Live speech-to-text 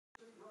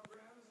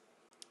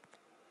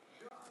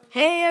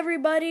Hey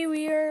everybody,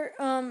 this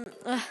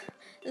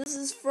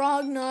is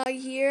Frognog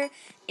here,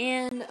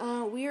 and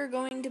we are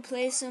going to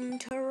play some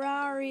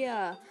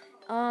Terraria.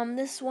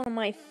 This is one of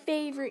my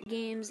favorite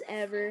games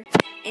ever,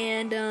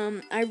 and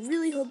I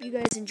really hope you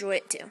guys enjoy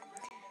it too.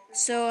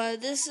 So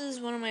this is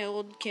one of my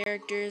old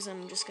characters.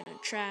 I'm just gonna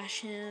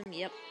trash him,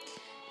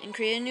 and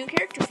create a new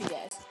character for you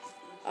guys.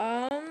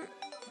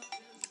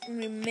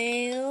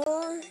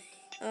 Male.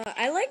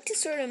 I like to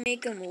sort of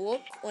make them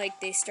look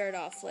like they start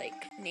off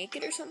like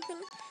naked or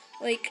something.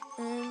 I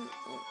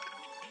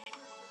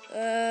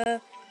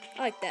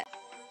like that.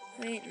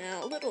 Wait,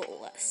 now a little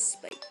less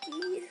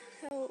spiky.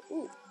 Ooh,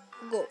 we'll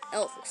go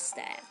Elvis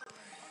style.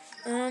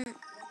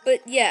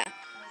 But yeah.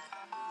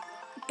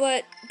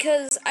 But,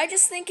 cause I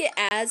just think it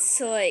adds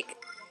to like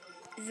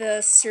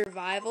the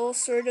survival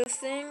sort of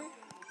thing.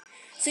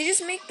 So you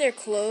just make their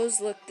clothes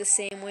look the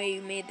same way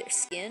you made their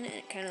skin, and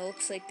it kind of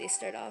looks like they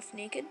start off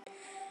naked.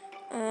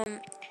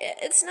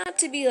 It's not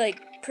to be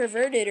like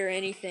perverted or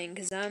anything,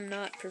 cause I'm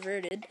not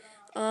perverted.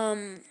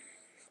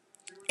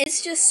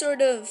 It's just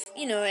sort of,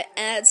 it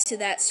adds to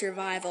that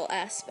survival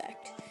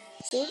aspect.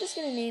 So we're just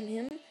gonna name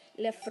him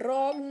Le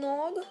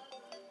Frognog.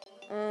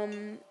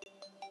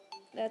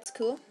 That's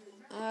cool.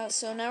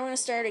 So now we're gonna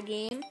start a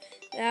game.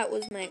 That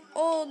was my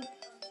old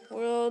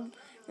world.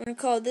 We're gonna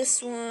call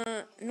this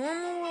one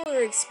Normal World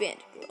or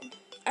Expanded World.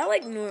 I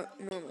like Normal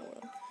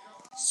World.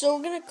 So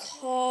we're gonna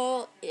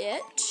call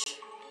it.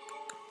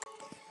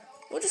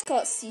 We'll just call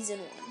it Season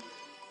 1.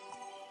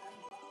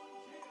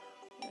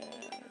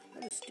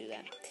 We'll just do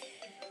that.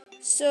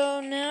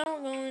 So now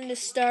we're going to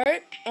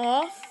start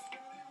off,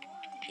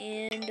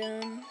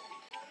 and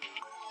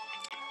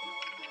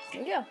here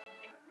we go.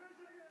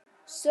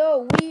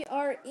 So we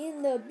are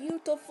in the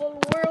beautiful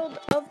world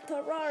of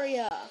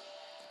Terraria,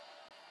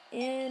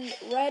 and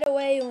right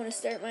away you want to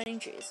start mining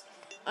trees.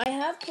 I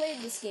have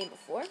played this game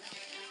before,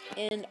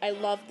 and I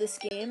love this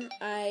game.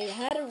 I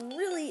had a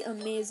really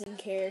amazing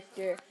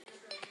character,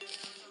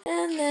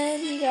 and then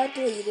he got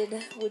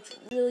deleted, which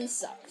really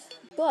sucked.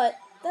 But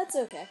that's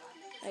okay,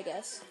 I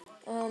guess.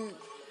 I'm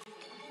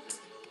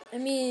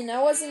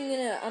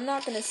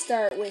not gonna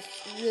start with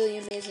really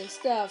amazing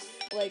stuff,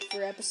 like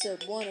for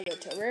episode 1 of the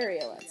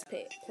Terraria Let's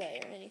Play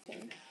or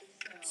anything.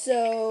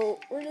 So,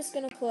 we're just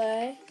gonna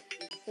play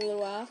for a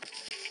little while,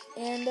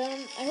 and,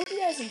 I hope you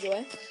guys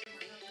enjoy.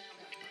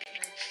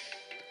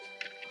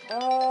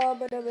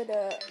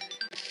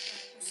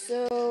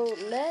 So,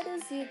 lead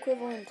is the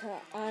equivalent to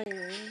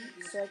iron,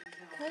 so I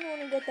kinda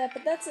wanna get that,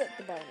 but that's at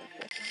the bottom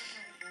of it.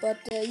 But,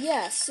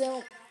 yeah,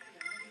 so,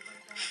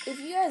 if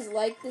you guys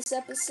like this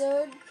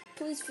episode,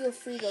 please feel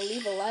free to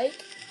leave a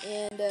like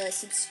and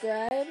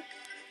subscribe.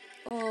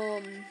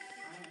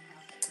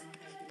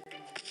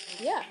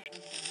 Yeah.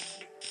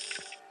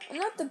 I'm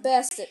not the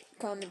best at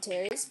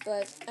commentaries,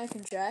 but I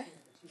can try.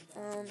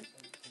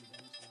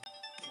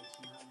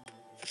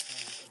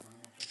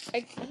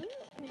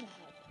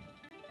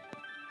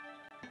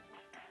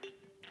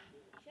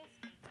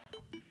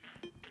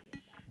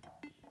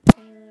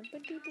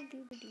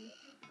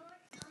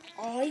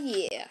 Oh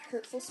yeah,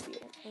 Hurtful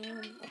Spirit.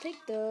 I'll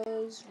take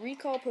those.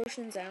 Recall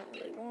potions I don't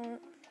really want.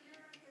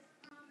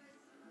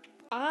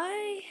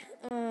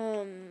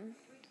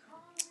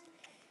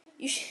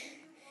 It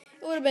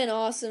would have been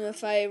awesome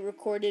if I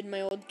recorded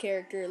my old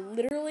character.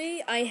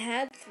 Literally, I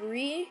had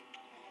 3.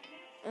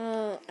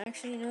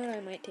 Actually, you know what? I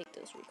might take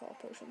those recall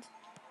potions.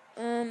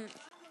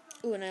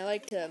 Ooh, and I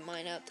like to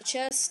mine out the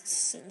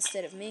chests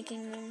instead of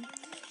making them.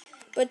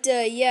 But,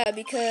 yeah,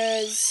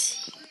 because,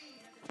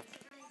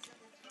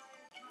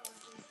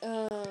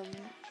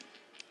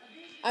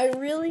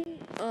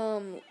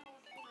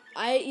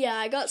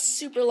 I got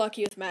super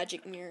lucky with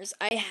magic mirrors.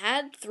 I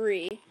had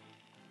 3,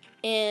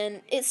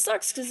 and it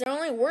sucks because they're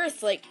only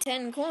worth, like,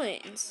 10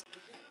 coins.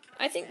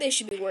 I think they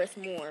should be worth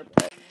more,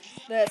 but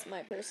that's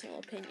my personal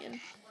opinion.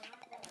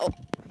 Oh.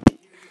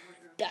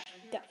 Die.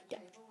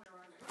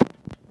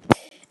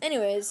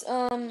 Anyways,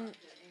 use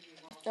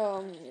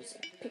a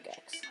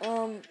pickaxe.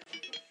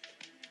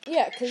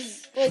 Yeah,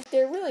 because, like,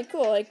 they're really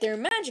cool. Like, they're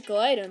magical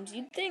items.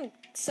 You'd think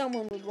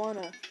someone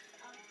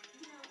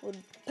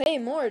would pay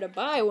more to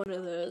buy one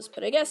of those,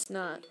 but I guess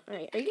not.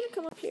 Alright, are you gonna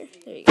come up here?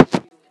 There you go.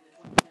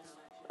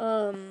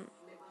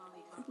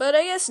 But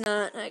I guess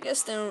not. I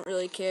guess they don't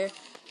really care.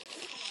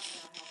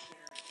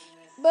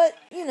 But,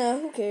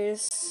 who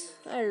cares?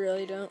 I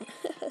really don't.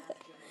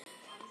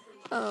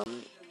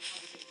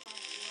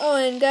 Oh,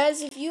 and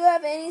guys, if you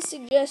have any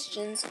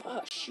suggestions,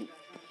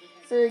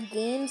 for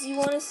games you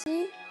want to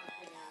see,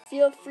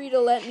 feel free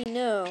to let me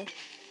know.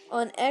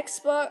 On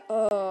Xbox,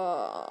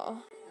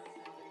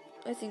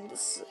 I think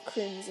this is a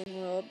Crimson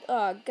World.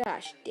 Oh,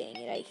 gosh dang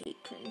it, I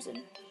hate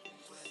Crimson.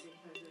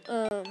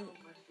 Uh-oh.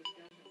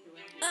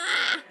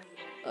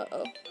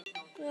 Oh,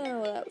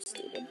 well, that was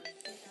stupid.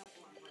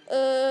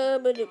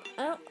 But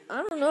I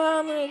don't know how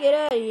I'm gonna get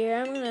out of here.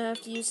 I'm gonna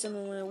have to use some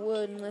of my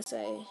wood unless do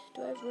I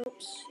have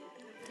ropes?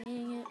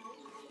 Dang it.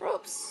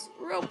 Ropes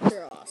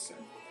are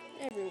awesome.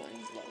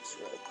 Everyone loves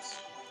ropes.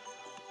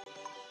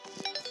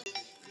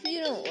 If you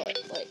don't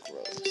like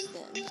ropes,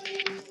 then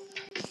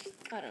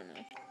I don't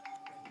know.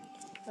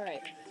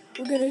 Alright,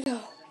 we're gonna go.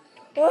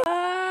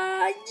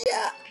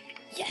 Yeah!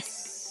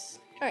 Yes!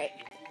 Alright,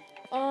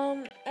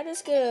 I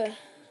just gotta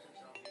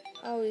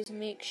always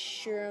make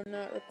sure I'm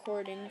not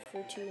recording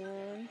for too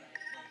long.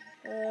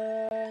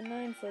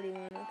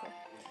 9:41, okay.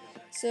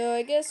 So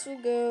I guess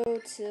we'll go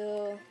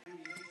till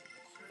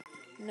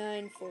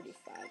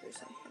 9:45 or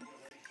something.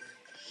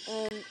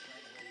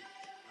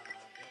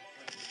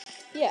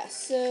 Yeah,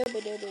 so,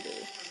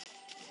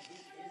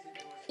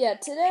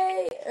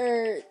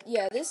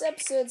 yeah, this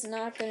episode's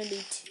not gonna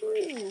be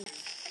too,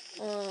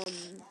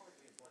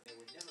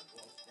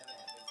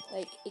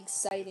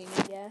 exciting,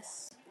 I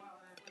guess.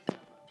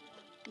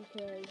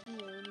 Because,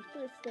 when you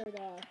first start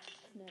off,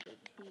 it's never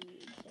too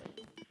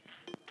exciting.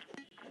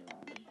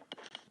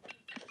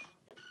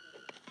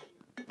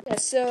 Yeah,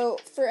 so,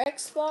 for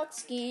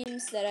Xbox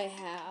games that I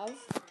have,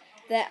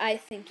 that I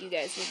think you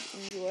guys would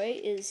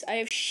enjoy, is, I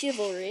have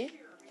Chivalry,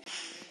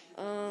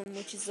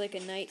 which is like a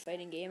knight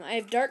fighting game. I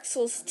have Dark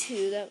Souls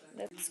 2,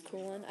 that's a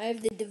cool one. I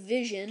have The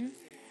Division.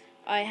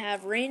 I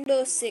have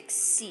Rainbow Six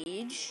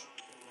Siege.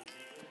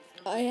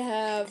 I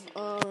have, The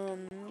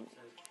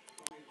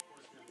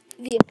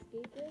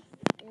Escapist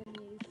and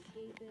The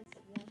Escapist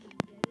Walking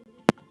Dead.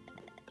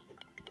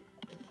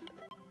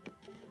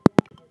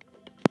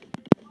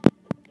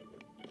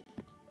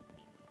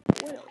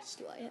 What else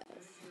do I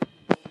have?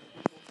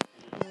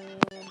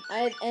 I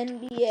have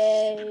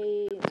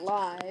NBA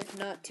Live,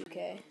 not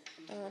 2K.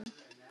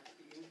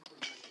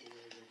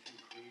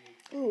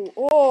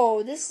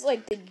 This is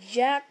like the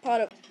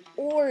jackpot of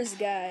ORES,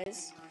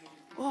 guys.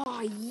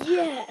 Oh,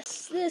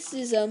 yes! This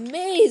is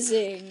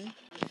amazing!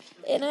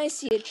 And I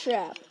see a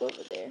trap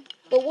over there.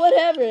 But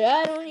whatever,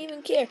 I don't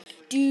even care.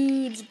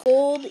 Dudes,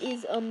 gold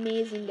is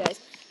amazing, guys.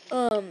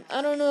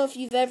 I don't know if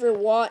you've ever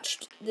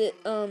watched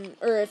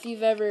or if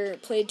you've ever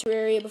played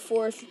Terraria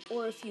before,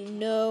 or if you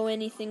know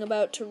anything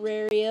about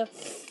Terraria.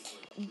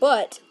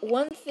 But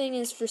one thing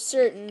is for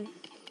certain.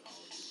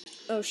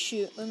 Oh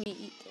shoot, let me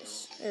eat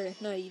this. Or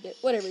not eat it,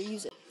 whatever,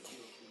 use it.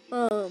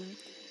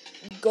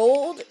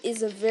 Gold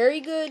is a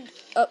very good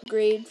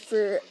upgrade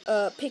for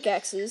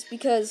pickaxes,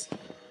 because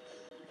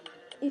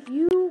if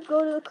you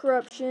go to the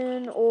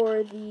corruption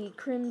or the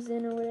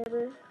crimson or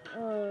whatever,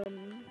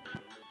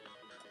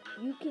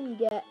 you can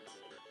get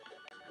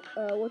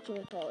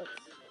whatchamacallit.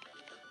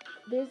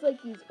 There's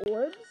like these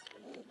orbs,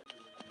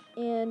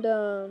 and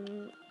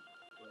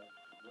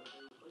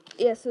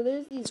yeah, so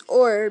there's these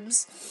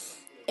orbs,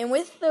 and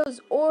with those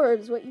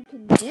orbs, what you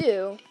can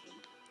do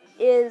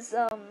is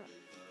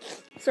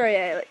sorry,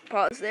 I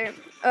paused there.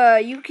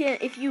 You can,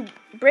 if you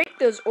break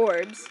those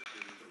orbs,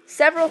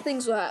 several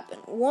things will happen.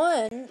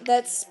 One,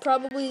 that's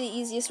probably the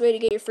easiest way to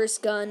get your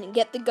first gun.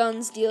 Get the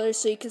guns dealer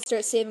so you can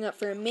start saving up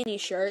for a mini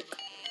shark.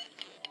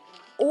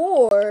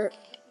 Or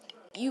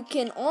you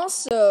can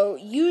also,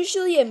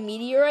 usually a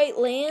meteorite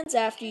lands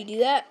after you do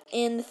that.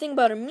 And the thing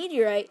about a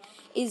meteorite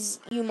is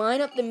you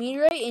mine up the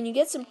meteorite and you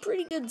get some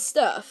pretty good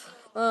stuff.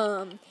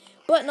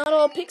 But not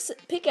all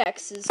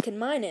pickaxes can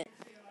mine it.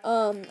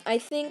 I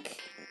think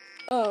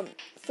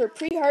for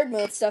pre-hard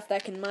mode stuff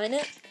that can mine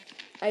it,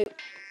 I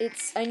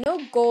know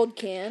gold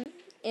can,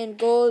 and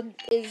gold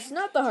is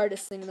not the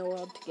hardest thing in the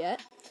world to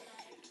get,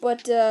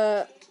 but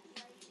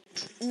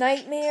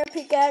nightmare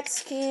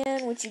pickaxe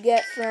can, which you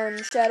get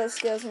from shadow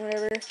scales and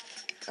whatever.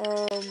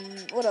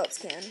 What else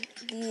can?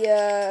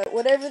 The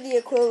whatever the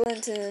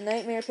equivalent to the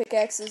nightmare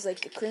pickaxe is, like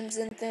the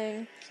crimson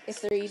thing,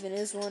 if there even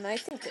is one. I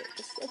think there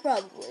is. There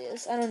probably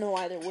is. I don't know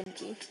why there wouldn't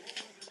be.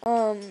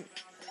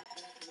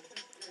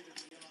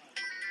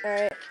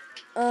 Alright.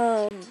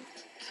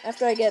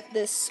 After I get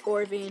this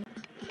ore vein.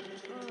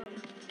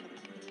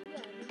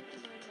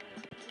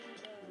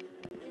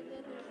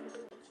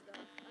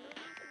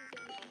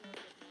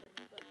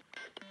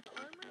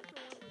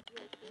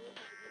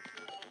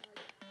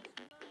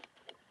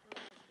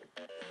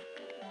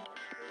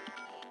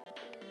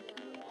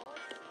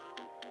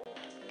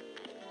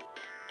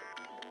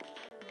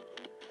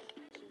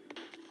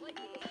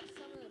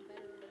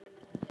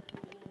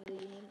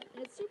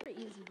 It's super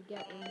easy to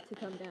get one to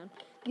come down.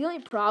 The only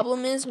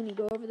problem is when you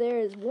go over there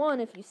is, one,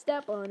 if you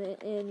step on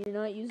it and you're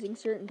not using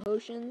certain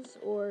potions,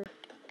 or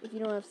if you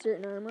don't have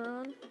certain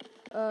armor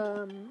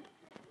on,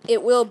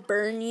 it will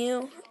burn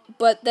you.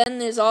 But then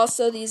there's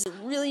also these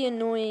really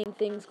annoying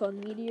things called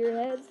meteor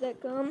heads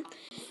that come.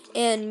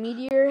 And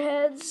meteor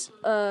heads,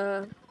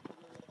 they're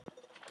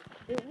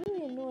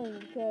really annoying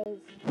because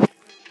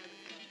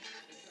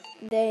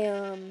they,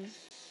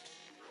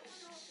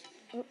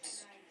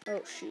 oops.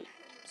 Oh, shoot.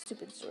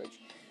 Stupid storage.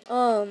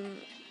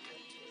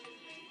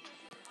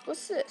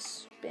 What's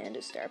this?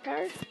 Bandit star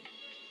power?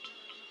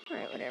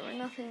 Alright, whatever.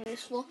 Nothing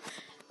useful.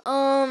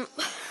 I'm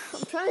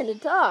trying to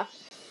talk.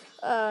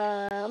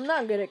 I'm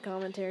not good at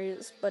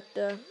commentaries, but,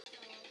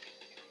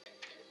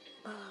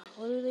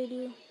 what do they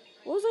do?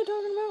 What was I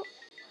talking about?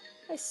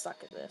 I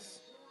suck at this.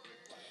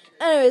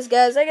 Anyways,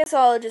 guys, I guess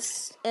I'll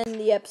just end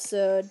the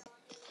episode.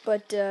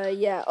 But,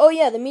 yeah. Oh,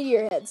 yeah, the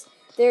meteor heads.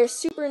 They're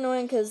super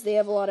annoying because they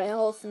have a lot of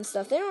health and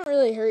stuff. They don't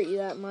really hurt you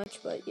that much,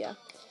 but, yeah.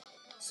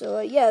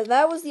 So, yeah,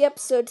 that was the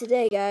episode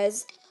today,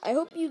 guys. I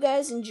hope you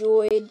guys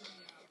enjoyed.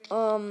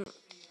 Yeah,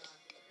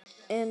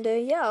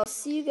 I'll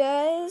see you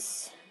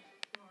guys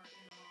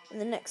in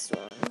the next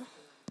one.